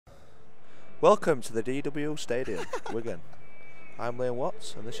Welcome to the DW Stadium, Wigan. I'm Liam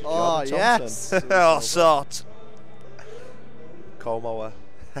Watts, and this is Jordan Thompson. Yes. Oh, sort. Comower.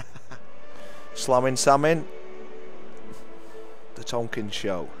 Slamming Salmon. The Tompkins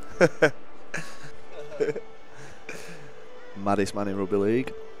Show. Maddest man in rugby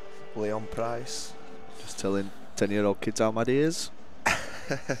league. Leon Price. Just telling 10-year-old kids how mad he is.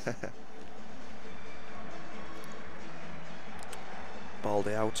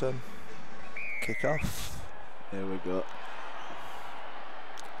 Baldy Houghton. Kick off. Here we go.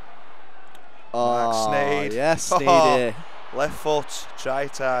 Mark Oh, Sneyd. yes, Sneedy. Left foot, try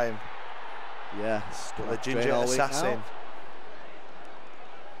time. Yes. The ginger assassin.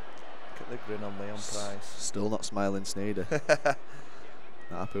 Look at the grin on Leon Price. Still not smiling, Sneedy.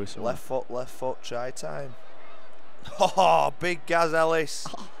 Not happy with someone. Left foot, try time. Oh, big Gaz Ellis.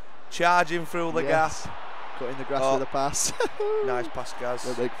 Charging through the gap. Cutting the grass with a pass. Nice pass, Gaz.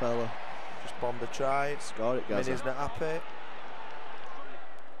 The big fella. Just bombed a try. Score it, Gaz. Minnie's not happy.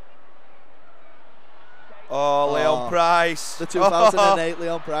 Oh, Leon Price. The 2008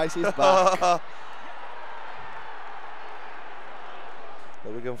 Leon Price is back. The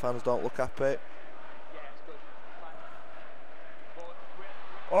Wigan fans don't look happy.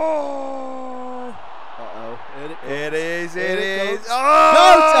 Oh! Uh-oh. It is.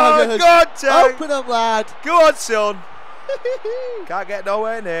 Oh! Go, Tag! Open up, lad! Go on, son! Can't get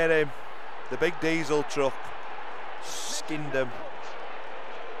nowhere near him. The big diesel truck skinned him.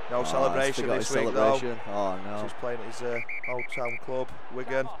 No celebration this week, though. Oh, no. He's playing at his old town club,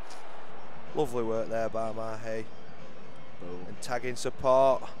 Wigan. Lovely work there by Mahe. And tagging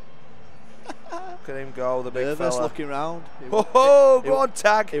support. Look at him go, the big Nervous fella. looking round. Go on,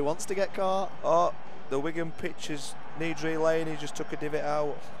 Tag. He wants to get caught. Oh, the Wigan pitches needs relaying. He just took a divot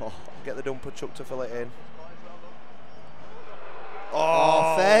out. Oh. Get the dumper truck to fill it in.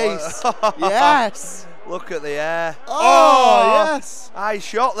 Oh, face. Yes. Look at the air. Oh, yes. High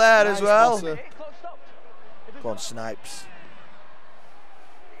shot there Nice as well. passer. Go on, Snipes.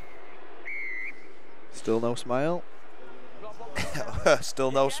 Still no smile.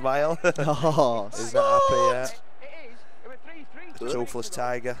 Still no smile. Oh, He's not happy yet. Toothless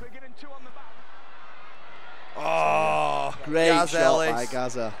Tiger. Oh, great Gaz shot Ellis. by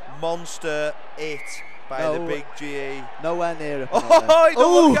Gaza. Monster hit by the big GE. Nowhere near it. Oh, he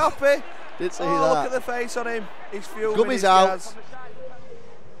don't look happy. Did see that. that. Look at the face on him. He's fuming. Gummy's out. Gaz.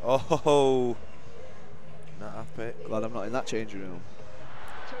 Oh, not happy. Glad I'm not in that changing room.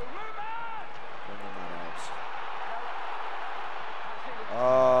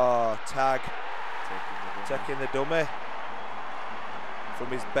 Oh, Tag. Taking the dummy. From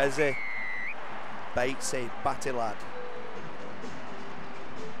his Bezzy. Batesy, batty lad.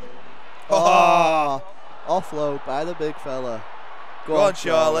 Oh, offload by the big fella. Go on,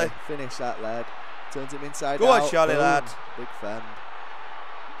 Charlie. Finish that, lad. Turns him inside Go out. on, Charlie, Boom. lad. Big fend.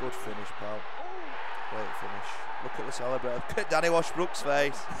 Good finish, pal. Great finish. Look at the celebrate. Look at Danny Washbrook's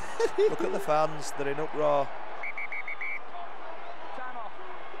face. Look at the fans. They're in uproar.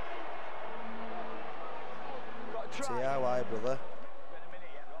 TIY, brother.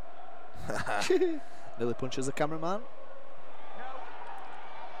 Nearly punches the cameraman.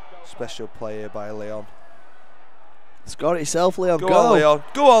 Special play here by Leon. Score it yourself, Leon. Go on, Leon.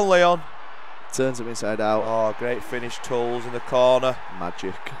 Go on, Leon. Turns him inside out. Oh, great finish, Tools in the corner.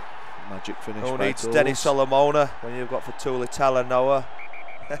 Magic finish. Who by needs Tools. Denny Solomona when you've got Fatuli Talanoa?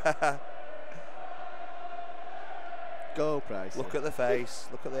 Go, Price. Look at the face.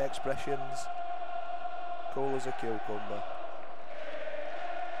 Look at the expressions. Cool as a cucumber.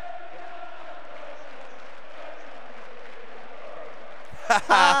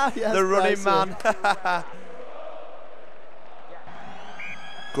 Yes, The running Bryson. man.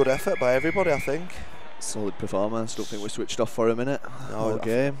 Good effort by everybody, I think. Solid performance. Don't think we switched off for a minute. No, Whole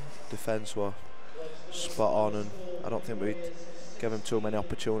game. Defence were spot on, and I don't think we'd give them too many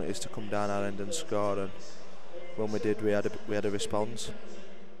opportunities to come down our end and score. And when we did, we had a response.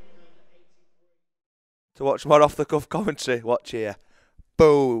 To watch more off the cuff commentary, watch here.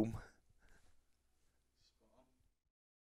 Boom.